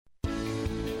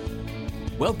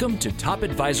Welcome to Top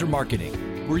Advisor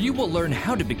Marketing, where you will learn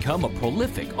how to become a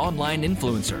prolific online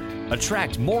influencer,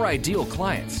 attract more ideal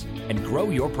clients, and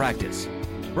grow your practice.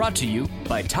 Brought to you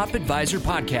by Top Advisor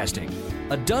Podcasting,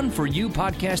 a done-for-you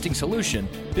podcasting solution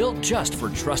built just for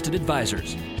trusted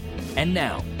advisors. And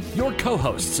now, your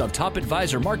co-hosts of Top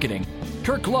Advisor Marketing,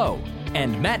 Kirk Lowe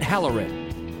and Matt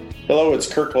Halloran. Hello,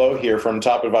 it's Kirk Lowe here from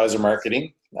Top Advisor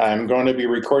Marketing. I'm going to be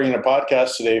recording a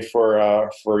podcast today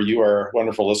for you, our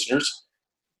wonderful listeners.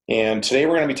 And today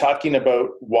we're going to be talking about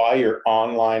why your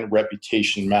online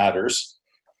reputation matters.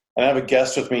 And I have a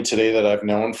guest with me today that I've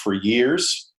known for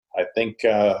years. I think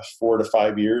 4 to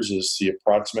 5 years is the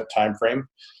approximate time frame.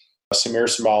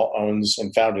 Somal owns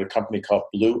and founded a company called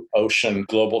Blue Ocean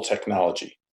Global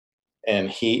Technology. And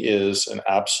he is an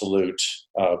absolute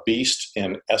beast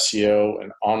in SEO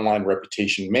and online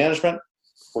reputation management.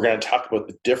 We're going to talk about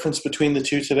the difference between the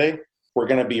two today. We're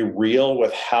going to be real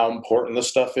with how important this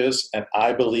stuff is. And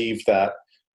I believe that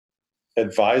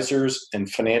advisors and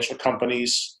financial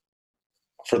companies,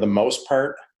 for the most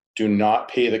part, do not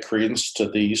pay the credence to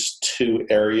these two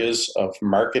areas of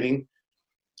marketing.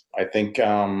 I think,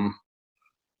 so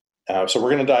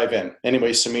we're going to dive in.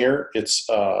 Anyway, Samir, it's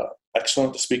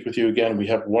excellent to speak with you again. We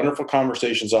have wonderful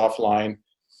conversations offline.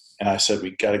 And I said,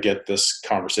 we got to get this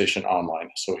conversation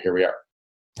online. So here we are.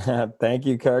 Thank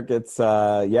you, Kirk. It's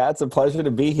a pleasure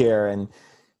to be here. And,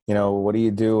 what do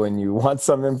you do when you want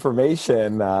some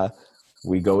information?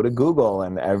 We go to Google,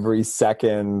 and every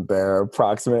second there are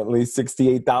approximately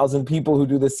 68,000 people who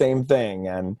do the same thing.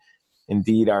 And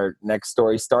indeed, our next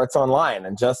story starts online.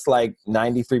 And just like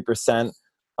 93%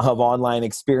 of online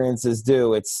experiences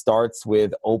do, it starts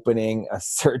with opening a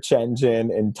search engine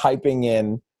and typing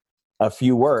in a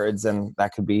few words, and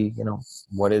that could be,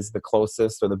 what is the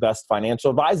closest or the best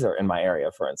financial advisor in my area,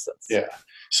 for instance. Yeah.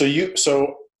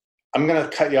 So I'm going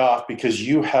to cut you off because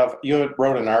you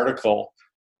wrote an article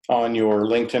on your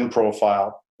LinkedIn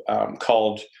profile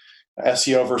called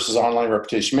SEO versus Online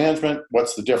Reputation Management.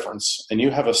 What's the difference? And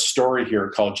you have a story here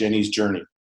called Jenny's Journey.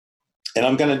 And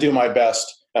I'm going to do my best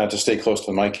to stay close to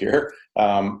the mic here.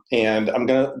 And I'm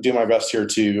going to do my best here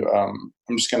I'm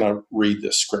just going to read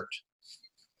this script.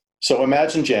 So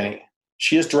imagine Jenny.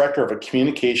 She is director of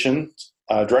communications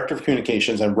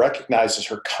and recognizes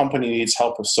her company needs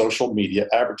help with social media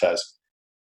advertising.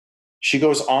 She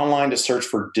goes online to search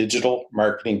for digital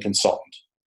marketing consultant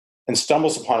and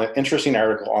stumbles upon an interesting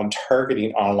article on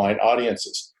targeting online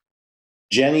audiences.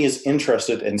 Jenny is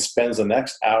interested and spends the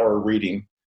next hour reading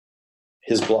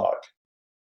his blog.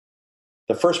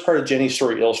 The first part of Jenny's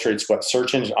story illustrates what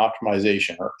search engine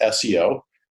optimization, or SEO,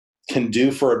 can do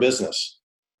for a business.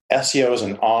 SEO is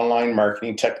an online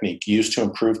marketing technique used to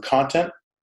improve content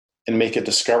and make it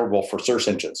discoverable for search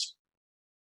engines.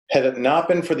 Had it not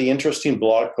been for the interesting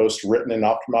blog post written and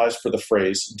optimized for the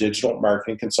phrase digital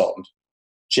marketing consultant,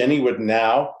 Jenny wouldn't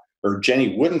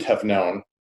have known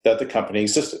that the company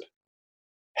existed.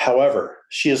 However,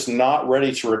 she is not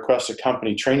ready to request a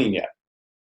company training yet.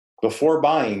 Before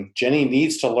buying, Jenny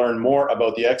needs to learn more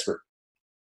about the expert.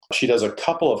 She does a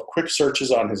couple of quick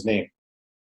searches on his name.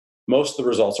 Most of the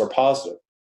results are positive,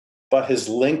 but his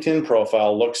LinkedIn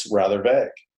profile looks rather vague.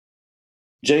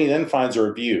 Jenny then finds a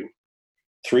review,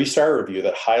 3-star review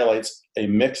that highlights a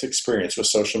mixed experience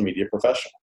with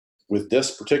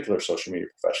this particular social media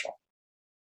professional.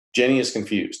 Jenny is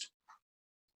confused.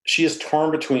 She is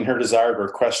torn between her desire to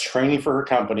request training for her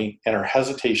company and her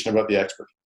hesitation about the expert.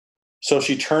 So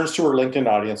she turns to her LinkedIn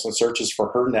audience and searches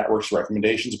for her network's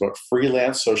recommendations about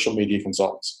freelance social media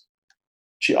consultants.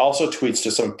 She also tweets to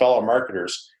some fellow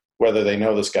marketers whether they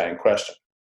know this guy in question.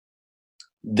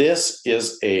 This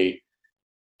is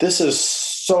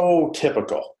so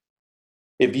typical.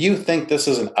 If you think this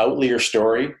is an outlier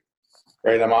story,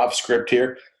 right? I'm off script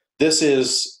here. This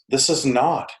is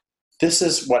not. This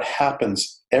is what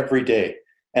happens every day.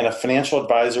 And a financial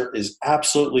advisor is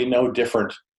absolutely no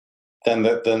different than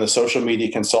the social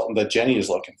media consultant that Jenny is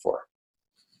looking for.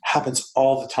 Happens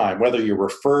all the time, whether you're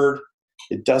referred.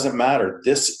 It doesn't matter.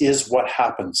 This is what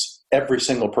happens every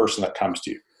single person that comes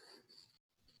to you.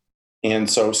 And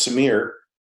so, Samir,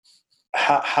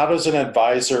 how does an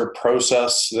advisor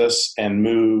process this and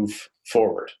move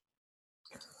forward?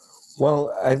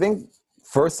 Well, I think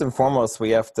first and foremost, we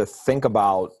have to think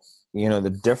about,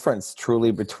 the difference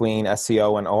truly between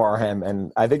SEO and ORM.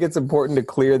 And I think it's important to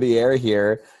clear the air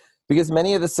here because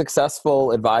many of the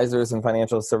successful advisors in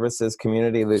financial services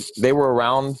community, they were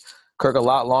around, Kirk, a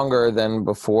lot longer than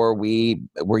before we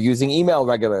were using email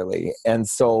regularly. And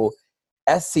so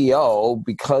SEO,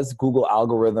 because Google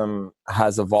algorithm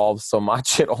has evolved so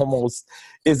much, it almost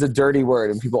is a dirty word.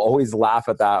 And people always laugh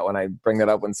at that when I bring that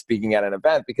up when speaking at an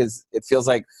event, because it feels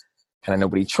like kind of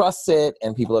nobody trusts it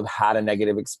and people have had a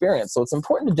negative experience. So it's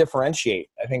important to differentiate.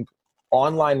 I think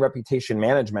online reputation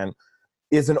management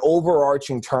is an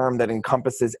overarching term that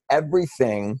encompasses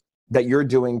everything that you're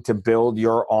doing to build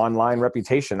your online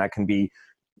reputation. That can be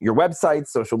your website,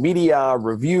 social media,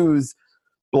 reviews,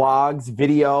 blogs,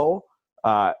 video,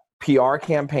 PR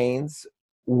campaigns,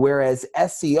 whereas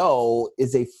SEO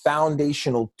is a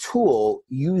foundational tool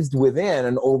used within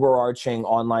an overarching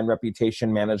online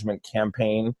reputation management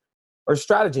campaign or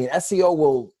strategy. And SEO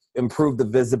will improve the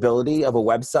visibility of a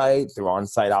website through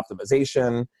on-site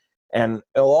optimization, and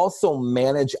it'll also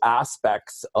manage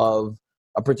aspects of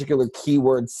a particular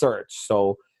keyword search.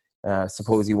 So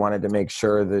suppose you wanted to make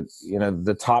sure that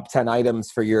the top 10 items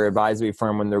for your advisory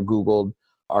firm when they're Googled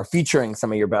are featuring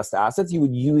some of your best assets, you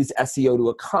would use SEO to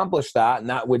accomplish that, and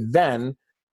that would then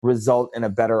result in a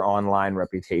better online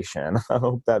reputation. I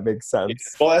hope that makes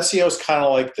sense. Well, SEO is kind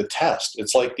of like the test.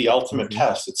 It's like the ultimate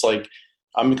test. It's like,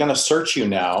 I'm going to search you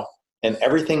now, and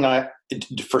everything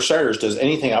for starters, does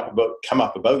anything come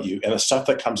up about you, and the stuff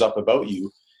that comes up about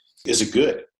you, is it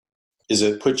good? Is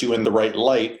it put you in the right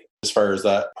light as far as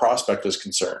that prospect is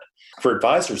concerned? For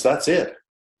advisors, that's it,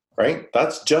 right?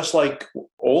 That's just like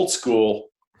old school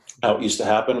how it used to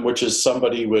happen, which is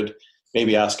somebody would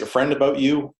maybe ask a friend about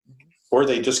you, or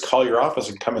they just call your office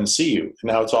and come and see you.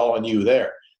 And now it's all on you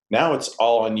there. Now it's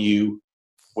all on you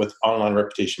with online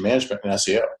reputation management and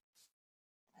SEO.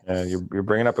 You're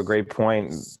bringing up a great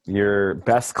point. Your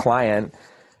best client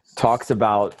talks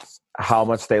about how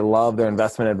much they love their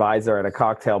investment advisor at a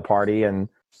cocktail party, and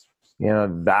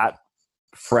that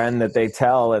friend that they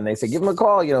tell and they say, give them a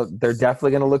call, they're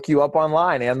definitely going to look you up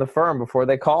online and the firm before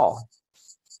they call.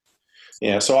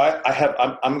 Yeah. So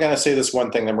I'm going to say this one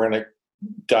thing, then we're going to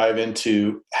dive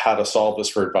into how to solve this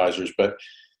for advisors. But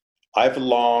I've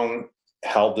long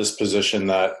held this position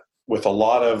that with a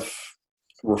lot of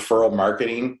referral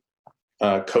marketing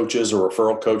coaches or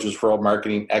referral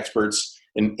marketing experts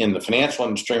in the financial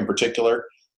industry in particular,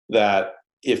 that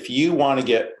if you want to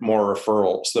get more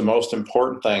referrals, the most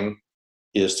important thing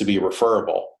is to be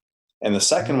referable. And the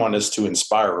second one is to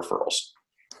inspire referrals.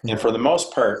 And for the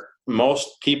most part,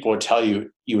 most people would tell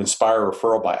you inspire a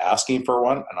referral by asking for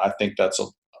one. And I think that's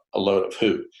a load of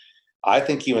hoot. I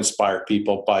think you inspire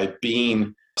people by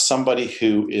being somebody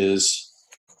who is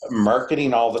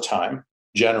marketing all the time,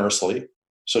 generously.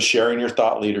 So sharing your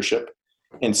thought leadership,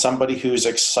 and somebody who's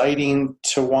exciting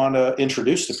to want to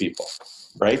introduce to people,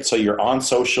 right? So you're on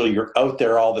social, you're out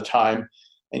there all the time,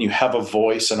 and you have a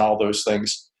voice and all those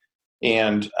things.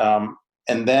 And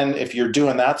then if you're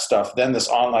doing that stuff, then this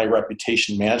online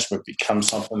reputation management becomes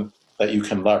something that you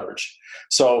can leverage.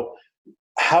 So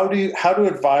how do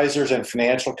advisors and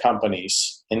financial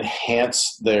companies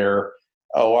enhance their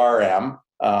ORM,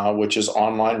 which is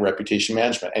online reputation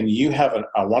management? And you have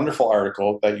a wonderful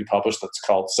article that you published that's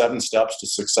called 7 Steps to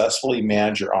Successfully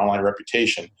Manage Your Online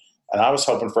Reputation. And I was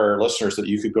hoping for our listeners that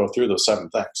you could go through those 7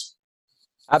 things.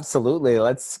 Absolutely.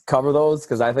 Let's cover those,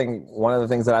 because I think one of the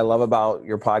things that I love about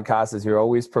your podcast is you're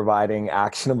always providing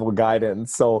actionable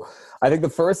guidance. So I think the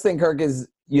first thing, Kirk, is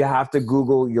you have to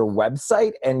Google your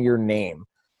website and your name.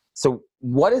 So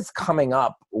what is coming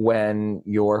up when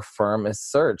your firm is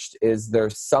searched? Is there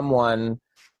someone,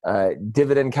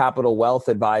 Dividend Capital Wealth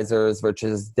Advisors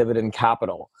versus Dividend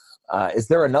Capital? Is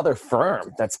there another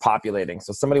firm that's populating?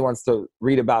 So somebody wants to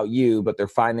read about you, but they're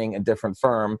finding a different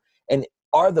firm. And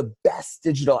are the best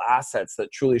digital assets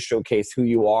that truly showcase who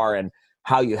you are and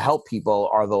how you help people,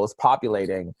 are those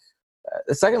populating?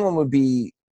 The second one would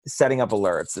be setting up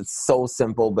alerts. It's so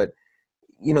simple, but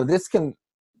this can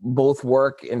both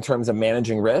work in terms of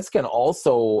managing risk and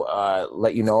also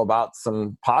let you know about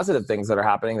some positive things that are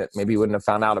happening that maybe you wouldn't have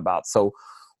found out about. So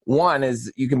one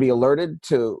is you can be alerted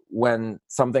to when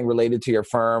something related to your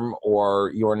firm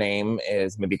or your name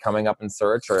is maybe coming up in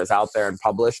search or is out there and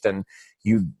published, and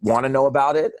you want to know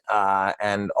about it.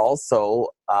 And also,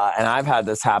 and I've had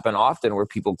this happen often where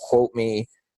people quote me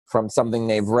from something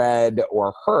they've read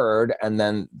or heard, and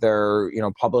then they're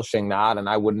publishing that, and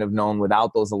I wouldn't have known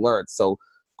without those alerts. So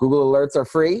Google Alerts are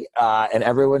free, and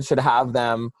everyone should have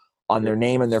them on their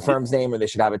name and their firm's name, or they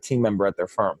should have a team member at their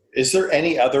firm. Is there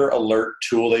any other alert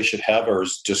tool they should have, or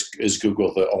is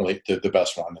Google the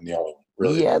best one and the only one?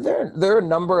 Really? Yeah, there are a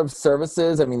number of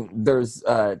services. I mean, there's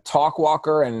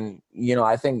TalkWalker, and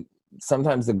I think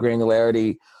sometimes the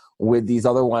granularity with these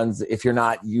other ones, if you're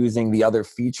not using the other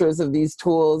features of these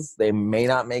tools, they may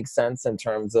not make sense in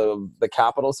terms of the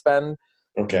capital spend.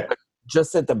 Okay. But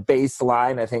just at the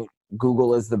baseline, I think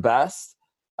Google is the best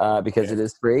because it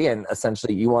is free, and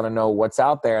essentially you want to know what's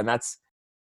out there, and that's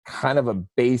kind of a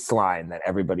baseline that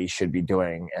everybody should be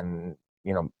doing. And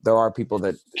there are people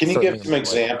that can you give some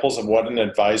examples of what an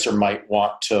advisor might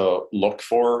want to look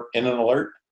for in an alert?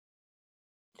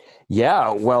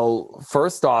 Yeah, well,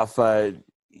 first off, and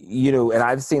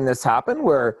I've seen this happen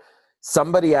where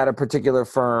somebody at a particular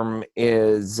firm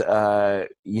is,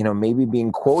 maybe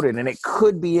being quoted, and it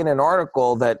could be in an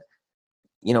article that,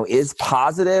 is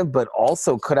positive, but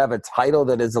also could have a title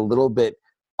that is a little bit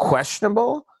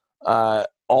questionable.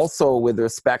 Also, with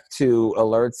respect to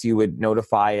alerts, you would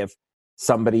notify if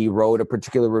somebody wrote a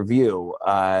particular review.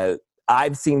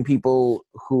 I've seen people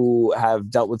who have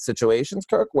dealt with situations,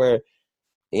 Kirk, where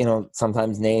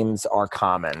sometimes names are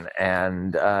common,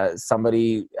 and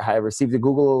somebody had received a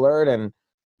Google alert and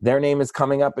their name is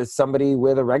coming up as somebody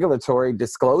with a regulatory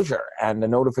disclosure and a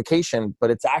notification,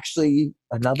 but it's actually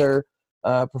another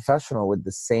professional with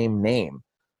the same name.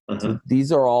 So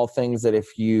these are all things that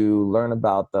if you learn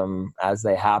about them as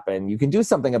they happen, you can do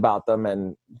something about them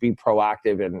and be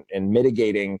proactive in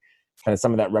mitigating kind of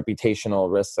some of that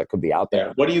reputational risk that could be out there.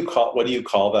 Yeah. What do you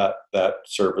call that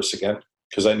service again?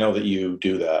 Because I know that you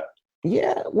do that.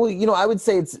 Yeah, well, I would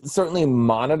say it's certainly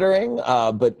monitoring,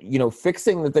 but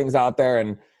fixing the things out there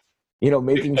and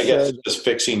making sure. I guess just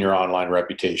fixing your online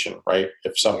reputation, right?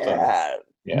 If something,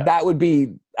 that would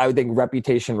be, I would think,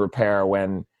 reputation repair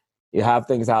when you have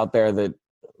things out there that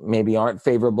maybe aren't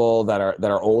favorable, that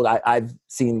are old. I've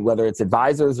seen whether it's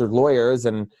advisors or lawyers,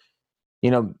 and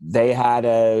they had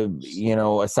a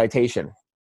citation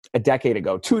a decade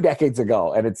ago, 2 decades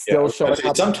ago, and it's still showing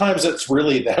up. Sometimes it's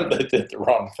really them that did the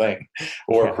wrong thing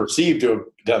or perceived to have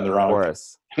done the wrong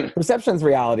thing. Perception's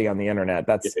reality on the internet.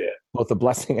 That's both a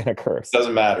blessing and a curse.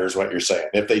 Doesn't matter is what you're saying.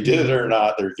 If they did it or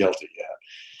not, they're guilty.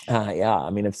 Yeah. I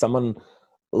mean, if someone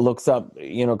looks up,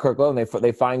 Kirk Lowe, and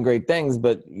they find great things,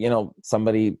 but,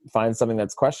 somebody finds something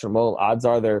that's questionable, odds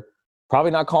are they're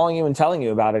probably not calling you and telling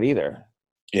you about it either.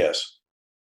 Yes.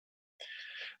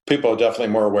 People are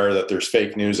definitely more aware that there's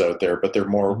fake news out there, but they're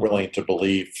more willing to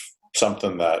believe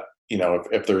something that,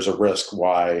 if there's a risk,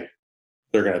 why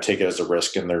they're going to take it as a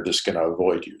risk and they're just going to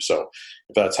avoid you. So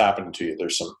if that's happening to you,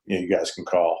 there's some, you guys can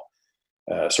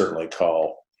certainly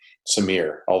call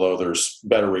Samir, although there's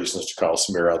better reasons to call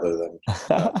Samir other than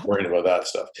worrying about that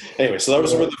stuff. Anyway, so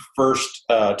those were the first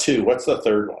two. What's the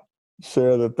third one?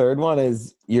 Sure. The third one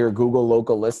is your Google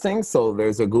local listing. So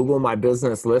there's a Google My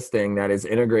Business listing that is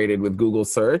integrated with Google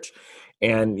Search,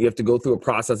 and you have to go through a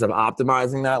process of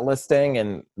optimizing that listing.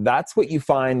 And that's what you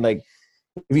find. Like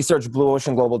if you search Blue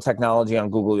Ocean Global Technology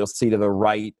on Google, you'll see to the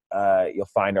right, you'll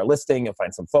find our listing, you'll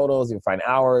find some photos, you'll find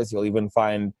hours, you'll even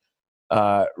find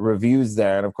reviews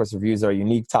there. And of course, reviews are a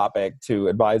unique topic to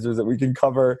advisors that we can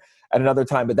cover at another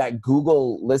time. But that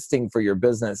Google listing for your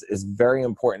business is very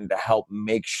important to help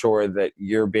make sure that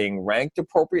you're being ranked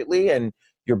appropriately and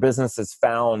your business is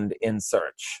found in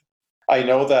search. I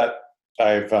know that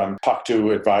I've talked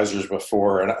to advisors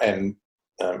before, and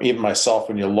even myself,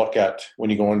 when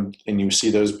you go in and you see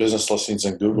those business listings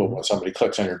in Google, when somebody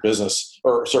clicks on your business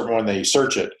or certain one, they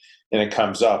search it and it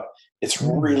comes up. It's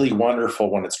really wonderful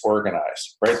when it's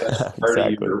organized, right? That's part of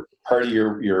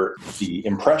the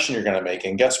impression you're going to make.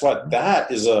 And guess what?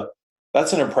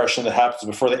 That's an impression that happens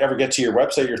before they ever get to your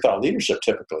website, your thought leadership,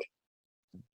 typically.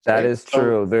 That is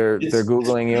true. They're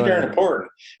Googling you. It's very important.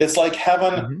 It's like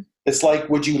having, it's like,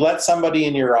 would you let somebody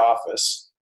in your office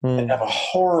and have a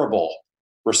horrible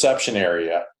reception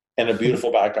area and a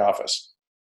beautiful back office?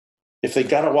 If they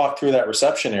got to walk through that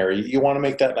reception area, you want to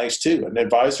make that nice too. And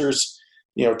advisors,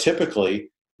 typically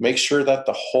make sure that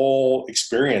the whole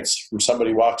experience from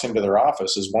somebody walks into their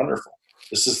office is wonderful.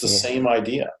 This is the same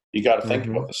idea. You got to think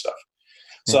about this stuff.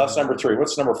 So that's number 3.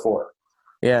 What's number 4?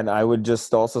 Yeah. And I would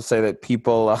just also say that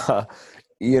people,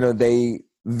 they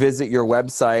visit your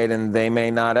website and they may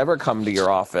not ever come to your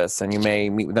office, and you may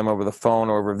meet with them over the phone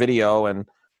or over video. And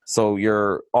so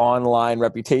your online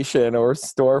reputation or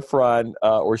storefront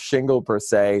or shingle per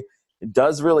se, it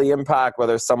does really impact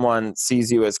whether someone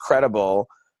sees you as credible.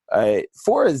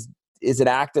 4 is an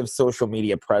active social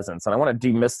media presence. And I want to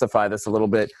demystify this a little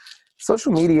bit.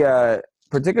 Social media,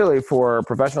 particularly for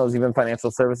professionals, even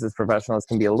financial services professionals,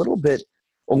 can be a little bit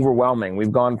overwhelming.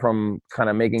 We've gone from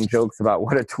kind of making jokes about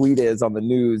what a tweet is on the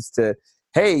news to,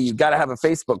 hey, you've got to have a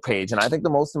Facebook page. And I think the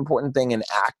most important thing in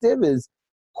active is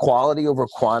quality over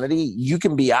quantity. You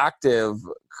can be active,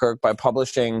 Kirk, by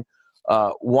publishing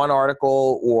one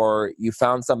article, or you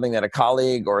found something that a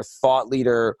colleague or thought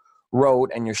leader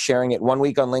wrote and you're sharing it one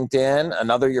week on LinkedIn,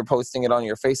 another you're posting it on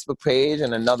your Facebook page,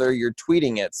 and another you're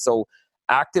tweeting it. So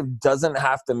active doesn't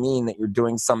have to mean that you're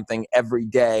doing something every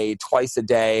day, twice a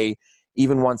day,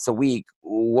 even once a week.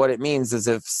 What it means is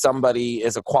if somebody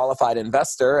is a qualified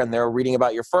investor and they're reading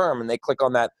about your firm and they click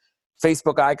on that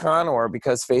Facebook icon, or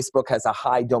because Facebook has a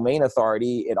high domain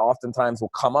authority, it oftentimes will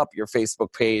come up your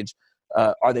Facebook page.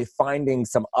 Are they finding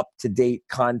some up-to-date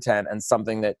content and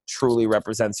something that truly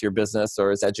represents your business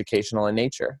or is educational in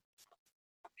nature?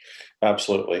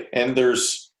 Absolutely. And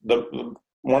there's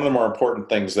one of the more important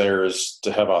things there is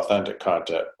to have authentic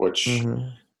content, which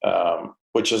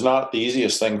is not the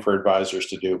easiest thing for advisors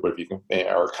to do, but if you can,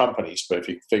 or companies, but if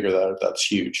you can figure that out, that's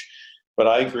huge. But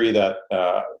I agree that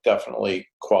definitely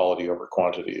quality over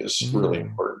quantity is really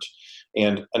important.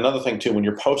 And another thing too, when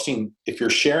you're posting, if you're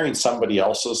sharing somebody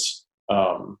else's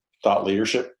thought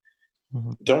leadership,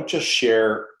 don't just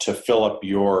share to fill up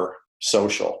your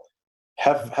social.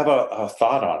 Have a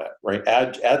thought on it, right?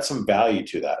 Add some value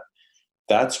to that.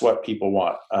 That's what people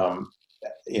want.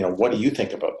 What do you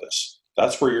think about this?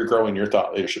 That's where you're growing your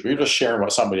thought leadership. You're just sharing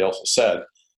what somebody else has said.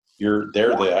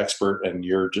 They're the expert, and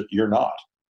you're not,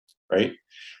 right?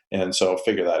 And so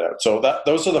figure that out. So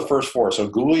those are the first four. So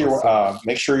Google your.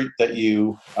 Make sure that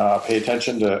you pay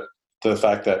attention to the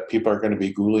fact that people are going to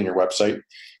be Googling your website.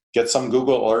 Get some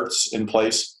Google alerts in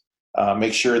place.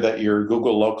 Make sure that your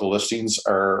Google local listings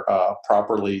are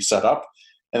properly set up,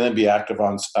 and then be active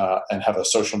on and have a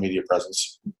social media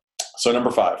presence. So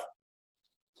number 5.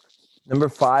 Number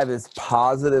 5 is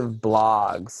positive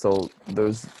blogs. So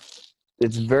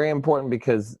it's very important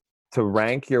because to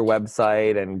rank your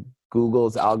website, and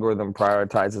Google's algorithm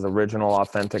prioritizes original,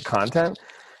 authentic content.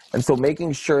 And so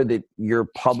making sure that you're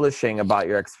publishing about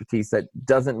your expertise, that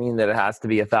doesn't mean that it has to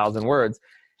be 1,000 words.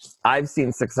 I've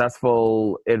seen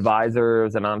successful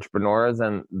advisors and entrepreneurs,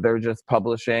 and they're just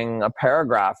publishing a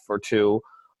paragraph or two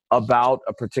about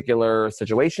a particular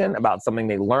situation, about something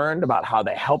they learned, about how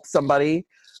they help somebody,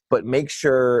 but make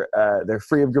sure they're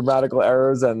free of grammatical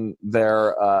errors and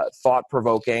they're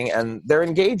thought-provoking and they're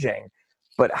engaging.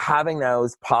 But having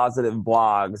those positive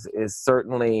blogs is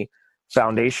certainly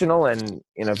foundational. And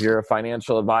if you're a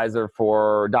financial advisor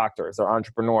for doctors or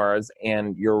entrepreneurs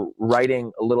and you're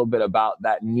writing a little bit about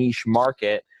that niche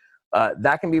market,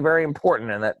 that can be very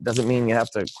important. And that doesn't mean you have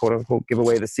to, quote unquote, give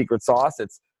away the secret sauce.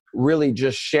 It's really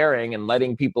just sharing and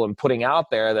letting people and putting out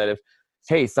there that if,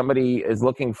 hey, somebody is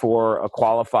looking for a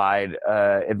qualified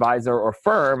advisor or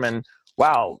firm, and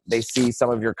wow, they see some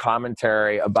of your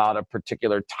commentary about a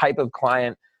particular type of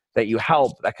client that you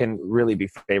help, that can really be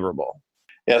favorable.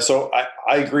 Yeah, so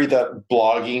I agree that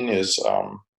blogging is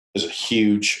a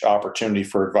huge opportunity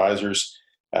for advisors.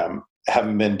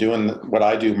 Having been doing what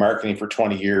I do, marketing, for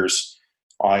 20 years,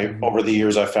 over the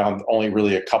years I found only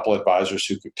really a couple advisors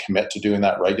who could commit to doing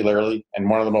that regularly. And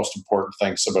one of the most important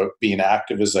things about being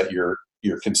active is that you're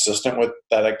consistent with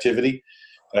that activity.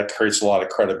 That creates a lot of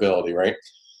credibility, right?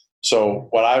 So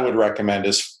what I would recommend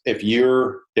is if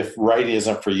writing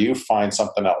isn't for you, find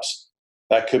something else.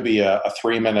 That could be a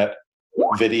 3-minute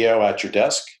video at your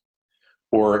desk,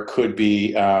 or it could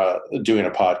be doing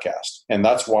a podcast. And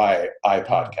that's why I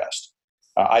podcast.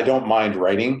 I don't mind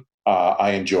writing.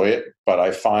 I enjoy it, but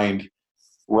I find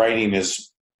writing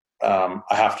is, I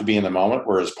have to be in the moment,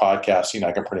 whereas podcasting,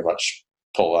 I can pretty much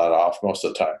pull that off most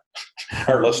of the time.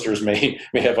 Our listeners may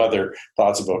have other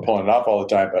thoughts about pulling it off all the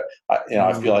time, but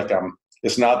I feel like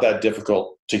it's not that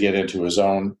difficult to get into a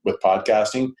zone with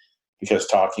podcasting, because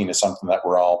talking is something that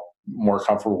we're all more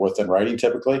comfortable with than writing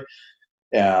typically.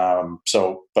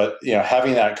 But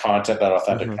having that content, that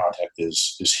authentic content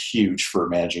is huge for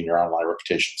managing your online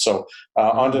reputation. So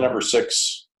on to number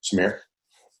 6, Samir.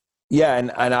 Yeah,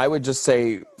 and I would just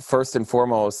say, first and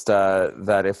foremost, that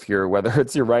whether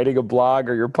it's you're writing a blog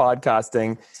or you're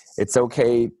podcasting, it's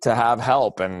okay to have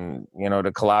help and,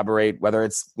 to collaborate, whether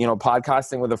it's,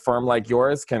 podcasting with a firm like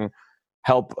yours can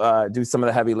help do some of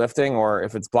the heavy lifting, or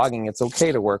if it's blogging, it's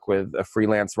okay to work with a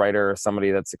freelance writer or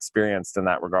somebody that's experienced in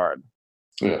that regard.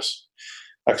 Yes.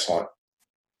 Excellent.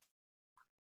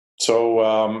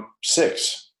 So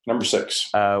number 6.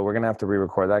 We're going to have to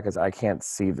re-record that because I can't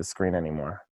see the screen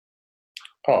anymore.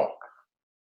 Oh.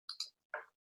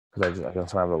 Because I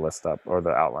don't have the list up or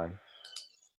the outline.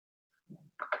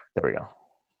 There we go.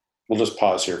 We'll just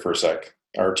pause here for a sec.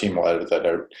 Our team will edit that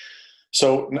out.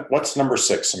 So what's number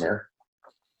 6, Samir?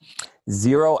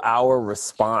 0-hour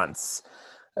response.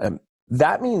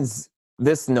 That means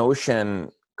this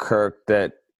notion, Kirk,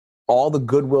 that all the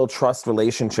goodwill, trust,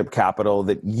 relationship capital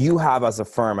that you have as a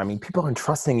firm, I mean, people are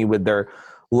entrusting you with their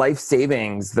life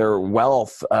savings, their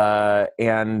wealth,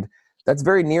 and that's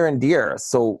very near and dear.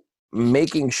 So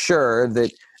making sure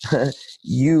that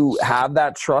you have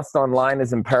that trust online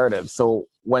is imperative. So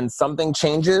when something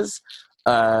changes,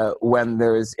 when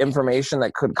there's information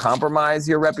that could compromise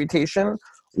your reputation,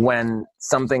 when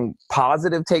something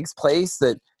positive takes place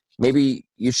that maybe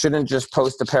you shouldn't just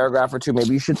post a paragraph or two,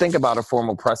 maybe you should think about a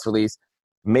formal press release,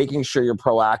 making sure you're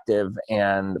proactive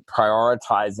and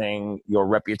prioritizing your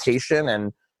reputation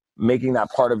and making that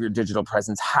part of your digital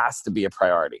presence has to be a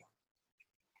priority.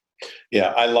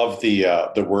 Yeah, I love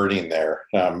the wording there.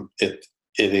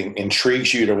 It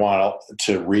intrigues you to want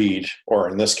to read, or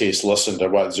in this case, listen to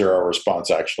what zero response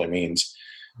actually means.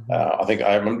 I think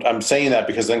I'm saying that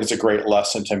because I think it's a great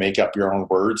lesson to make up your own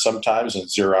words sometimes. And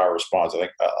 0 hour response, I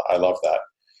think I love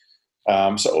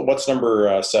that. So what's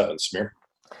number 7, Samir?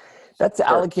 That's to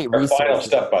allocate our resources. final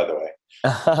step, by the way.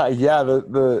 Yeah,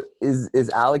 is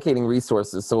allocating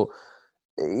resources. So,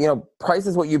 price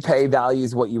is what you pay, value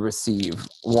is what you receive,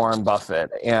 Warren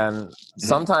Buffett. And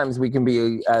sometimes we can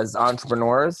be, as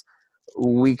entrepreneurs,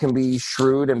 we can be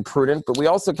shrewd and prudent, but we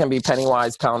also can be penny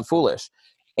wise, pound foolish.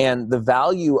 And the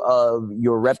value of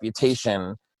your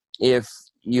reputation, if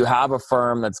you have a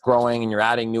firm that's growing and you're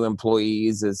adding new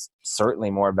employees, is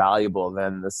certainly more valuable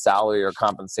than the salary or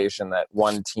compensation that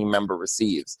one team member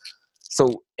receives.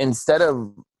 So instead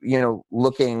of,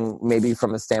 looking maybe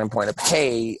from the standpoint of,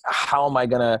 hey, how am I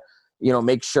going to,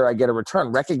 make sure I get a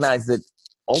return? Recognize that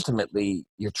ultimately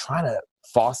you're trying to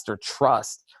foster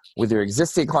trust with your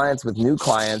existing clients, with new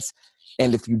clients.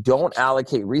 And if you don't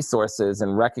allocate resources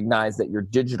and recognize that your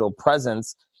digital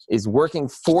presence is working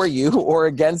for you or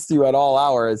against you at all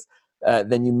hours,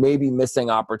 then you may be missing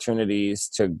opportunities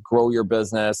to grow your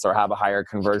business or have a higher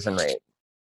conversion rate.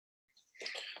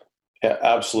 Yeah,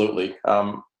 absolutely.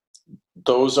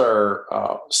 Those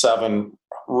are 7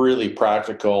 really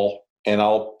practical, and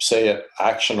I'll say it,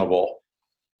 actionable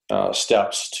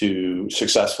steps to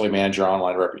successfully manage your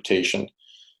online reputation.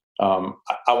 I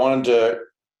wanted to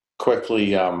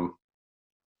quickly,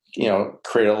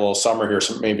 create a little summary here,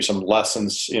 maybe some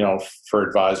lessons, for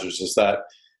advisors, is that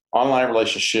online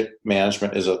relationship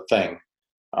management is a thing.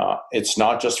 It's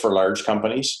not just for large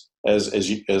companies, as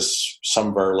some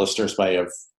of our listeners may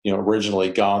have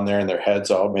originally gone there in their heads,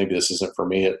 oh, maybe this isn't for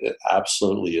me. It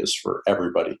absolutely is for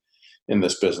everybody in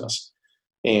this business.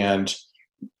 And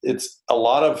it's a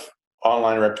lot of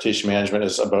online reputation management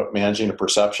is about managing a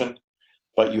perception,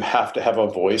 but you have to have a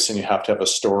voice and you have to have a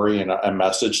story and a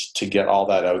message to get all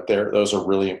that out there. Those are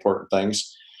really important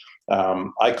things.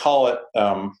 I call it,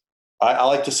 I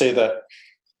like to say that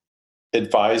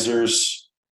advisors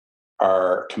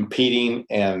are competing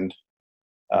and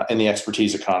in the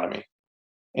expertise economy.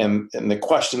 And the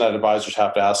question that advisors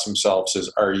have to ask themselves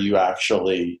is, are you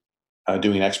actually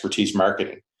doing expertise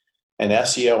marketing? And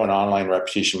SEO and online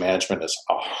reputation management is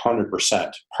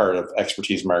 100% part of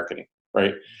expertise marketing,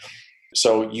 right?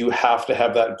 So you have to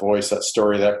have that voice, that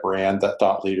story, that brand, that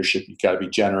thought leadership. You've got to be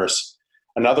generous.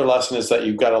 Another lesson is that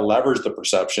you've got to leverage the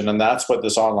perception. And that's what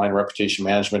this online reputation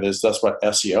management is. That's what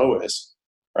SEO is,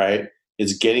 right?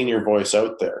 It's getting your voice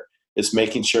out there. It's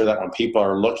making sure that when people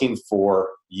are looking for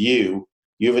you,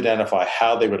 you've identified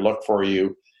how they would look for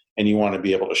you, and you want to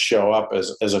be able to show up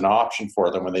as an option for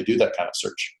them when they do that kind of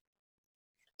search.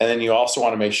 And then you also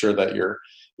want to make sure that you're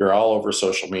all over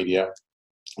social media,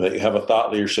 that you have a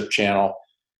thought leadership channel,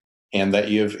 and that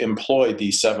you've employed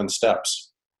these 7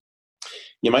 steps.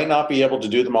 You might not be able to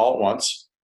do them all at once,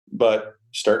 but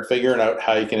start figuring out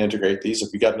how you can integrate these. If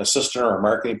you've got an assistant or a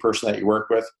marketing person that you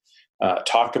work with,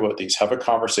 talk about these, have a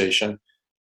conversation.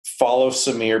 Follow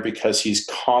Samir because he's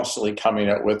constantly coming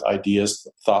out with ideas,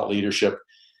 thought leadership.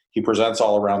 He presents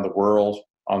all around the world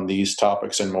on these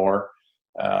topics and more.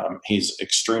 He's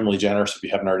extremely generous if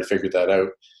you haven't already figured that out.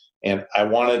 And I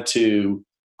wanted to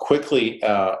quickly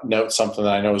note something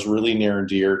that I know is really near and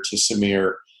dear to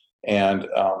Samir. And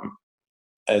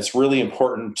it's really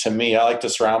important to me. I like to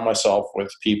surround myself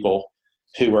with people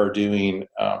who are doing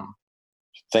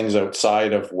things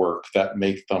outside of work that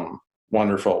make them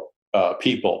wonderful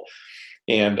people.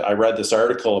 And I read this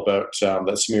article about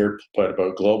that Samir put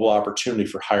about global opportunity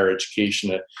for higher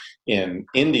education in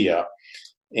India.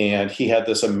 And he had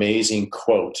this amazing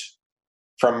quote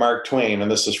from Mark Twain.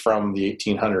 And this is from the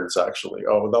 1800s, actually.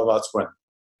 Oh, no, that's when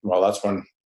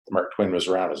Mark Twain was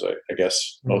around, as I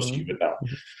guess most of you would know.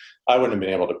 I wouldn't have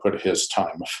been able to put his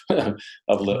time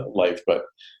of life. But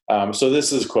so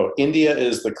this is a quote: India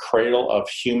is the cradle of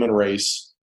the human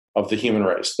race,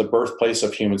 the birthplace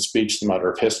of human speech, the mother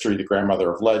of history, the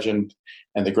grandmother of legend,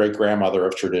 and the great-grandmother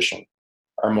of tradition.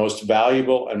 Our most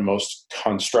valuable and most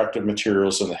constructive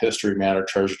materials in the history of man are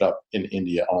treasured up in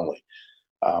India only.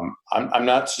 I'm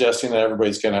not suggesting that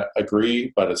everybody's going to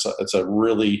agree, but it's a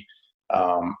really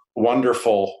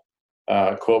wonderful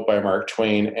quote by Mark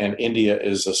Twain. And India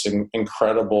is this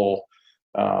incredible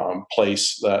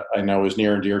place that I know is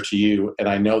near and dear to you, and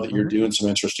I know that you're doing some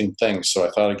interesting things. So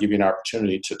I thought I'd give you an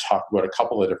opportunity to talk about a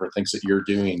couple of different things that you're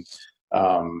doing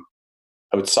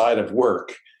outside of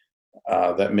work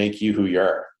that make you who you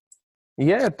are.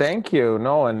 Yeah, thank you.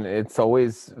 No, and it's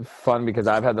always fun because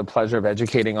I've had the pleasure of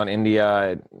educating on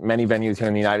India at many venues here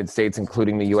in the United States,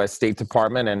 including the U.S. State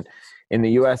Department. And in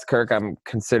the U.S., Kirk, I'm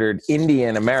considered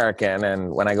Indian American.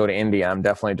 And when I go to India, I'm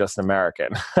definitely just an American,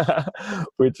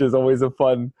 which is always a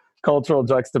fun cultural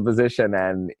juxtaposition.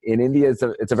 And in India,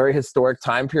 it's a very historic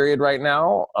time period right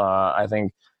now. I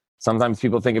think sometimes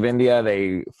people think of India,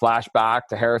 they flash back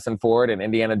to Harrison Ford and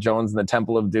Indiana Jones and the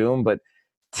Temple of Doom. But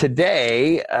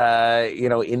today,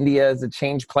 India is a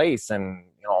changed place, and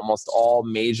almost all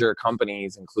major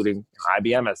companies, including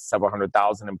IBM, has several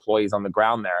 100,000 employees on the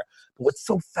ground there. But what's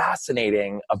so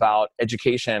fascinating about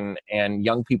education and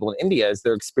young people in India is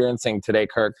they're experiencing today,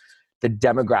 Kirk, the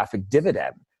demographic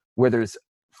dividend, where there's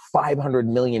 500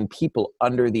 million people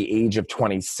under the age of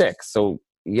 26. So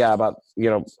yeah, about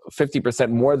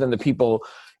 50% more than the people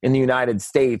in the United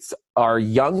States are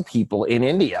young people in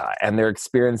India, and they're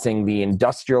experiencing the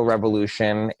Industrial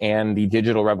Revolution and the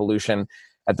digital revolution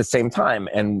at the same time.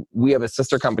 And we have a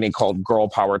sister company called Girl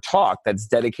Power Talk that's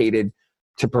dedicated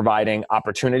to providing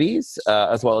opportunities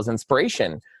as well as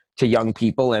inspiration to young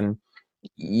people. And,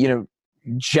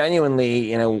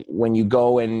 genuinely, when you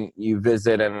go and you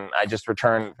visit, and I just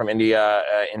returned from India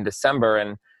in December,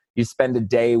 and you spend a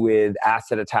day with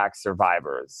acid attack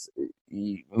survivors,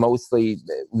 mostly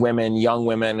women, young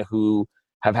women who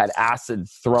have had acid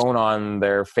thrown on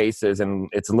their faces and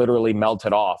it's literally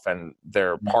melted off and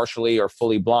they're partially or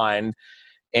fully blind.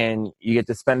 And you get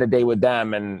to spend a day with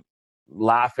them and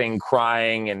laughing,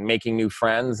 crying, and making new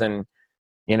friends. And,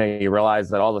 you realize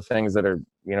that all the things that are,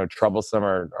 troublesome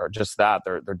are just that.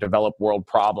 They're developed world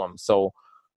problems. So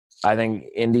I think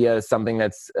India is something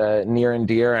that's near and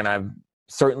dear, and I've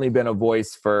certainly been a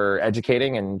voice for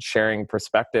educating and sharing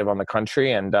perspective on the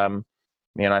country. And,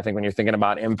 I think when you're thinking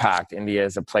about impact, India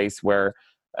is a place where,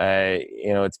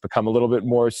 it's become a little bit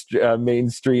more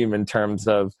mainstream in terms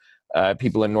of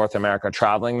people in North America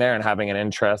traveling there and having an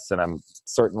interest. And I'm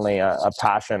certainly a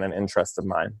passion and interest of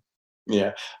mine.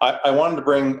 Yeah. I wanted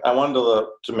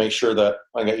to make sure that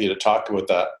I got you to talk about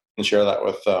that and share that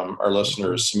with our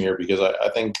listeners, Samir, because I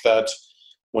think that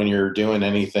when you're doing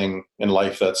anything in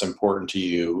life that's important to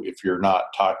you, if you're not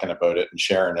talking about it and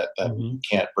sharing it, then you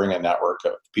can't bring a network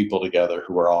of people together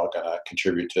who are all going to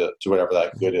contribute to whatever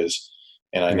that good is.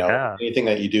 And I know anything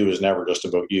that you do is never just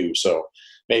about you. So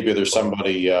maybe there's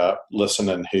somebody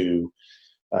listening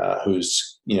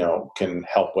who's can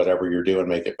help whatever you're doing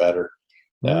make it better,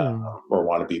 or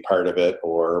want to be part of it,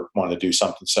 or want to do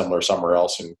something similar somewhere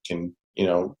else, and can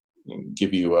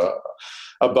give you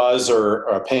a buzz or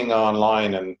a ping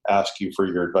online and ask you for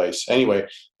your advice. Anyway,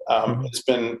 it's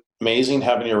been amazing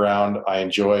having you around. I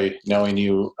enjoy knowing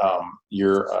you.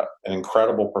 You're an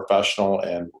incredible professional,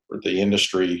 and the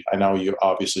industry, I know you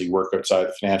obviously work outside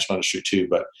the financial industry too,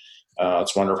 but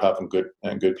it's wonderful having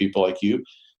good people like you.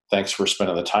 Thanks for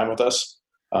spending the time with us.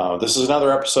 This is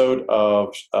another episode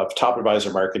of Top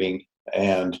Advisor Marketing,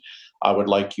 and I would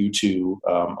like you to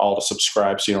all to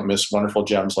subscribe so you don't miss wonderful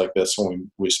gems like this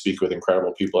when we speak with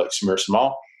incredible people like Samir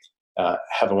Somal.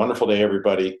 Have a wonderful day,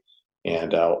 everybody,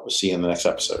 and we'll see you in the next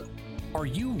episode. Are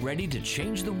you ready to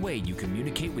change the way you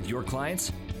communicate with your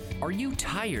clients? Are you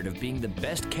tired of being the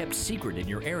best kept secret in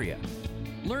your area?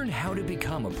 Learn how to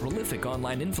become a prolific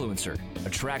online influencer,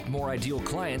 attract more ideal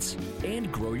clients,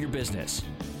 and grow your business.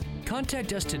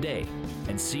 Contact us today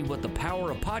and see what the power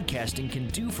of podcasting can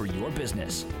do for your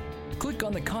business. Click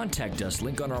on the Contact Us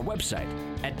link on our website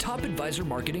at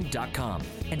topadvisormarketing.com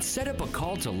and set up a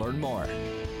call to learn more.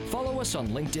 Follow us on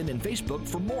LinkedIn and Facebook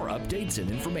for more updates and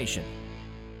information.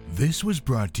 This was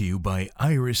brought to you by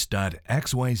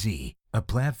Iris.xyz, a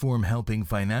platform helping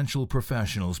financial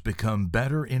professionals become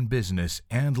better in business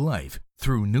and life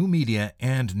through new media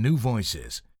and new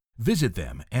voices. Visit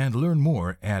them and learn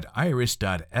more at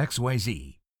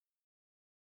iris.xyz.